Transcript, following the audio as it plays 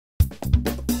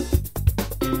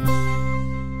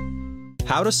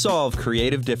How to solve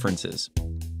creative differences.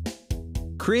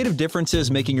 Creative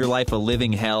differences making your life a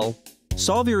living hell?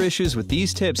 Solve your issues with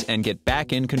these tips and get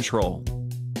back in control.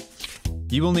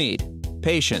 You will need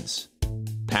patience,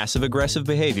 passive-aggressive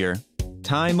behavior,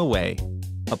 time away,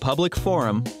 a public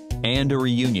forum, and a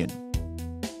reunion.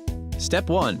 Step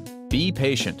 1. Be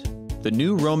patient. The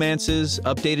new romances,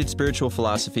 updated spiritual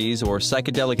philosophies, or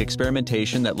psychedelic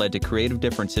experimentation that led to creative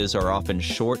differences are often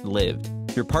short-lived.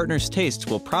 Your partner's tastes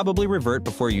will probably revert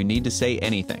before you need to say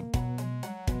anything.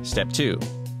 Step 2.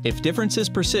 If differences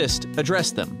persist,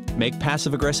 address them. Make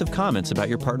passive-aggressive comments about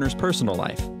your partner's personal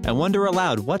life, and wonder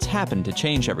aloud what's happened to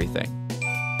change everything.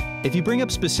 If you bring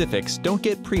up specifics, don't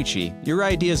get preachy. Your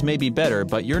ideas may be better,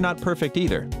 but you're not perfect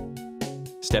either.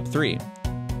 Step 3.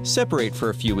 Separate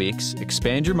for a few weeks,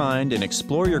 expand your mind, and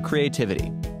explore your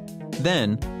creativity.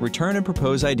 Then, return and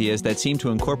propose ideas that seem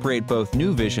to incorporate both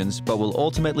new visions but will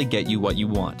ultimately get you what you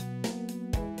want.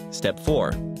 Step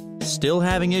 4. Still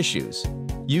having issues?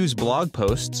 Use blog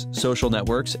posts, social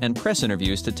networks, and press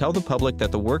interviews to tell the public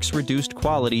that the work's reduced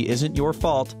quality isn't your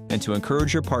fault and to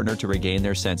encourage your partner to regain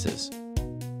their senses.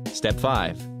 Step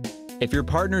 5. If your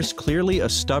partner's clearly a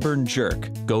stubborn jerk,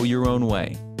 go your own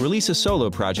way. Release a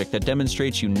solo project that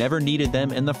demonstrates you never needed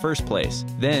them in the first place.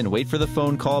 Then wait for the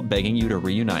phone call begging you to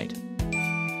reunite.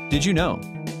 Did you know?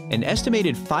 An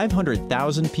estimated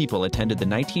 500,000 people attended the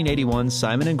 1981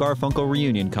 Simon & Garfunkel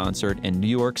reunion concert in New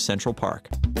York's Central Park.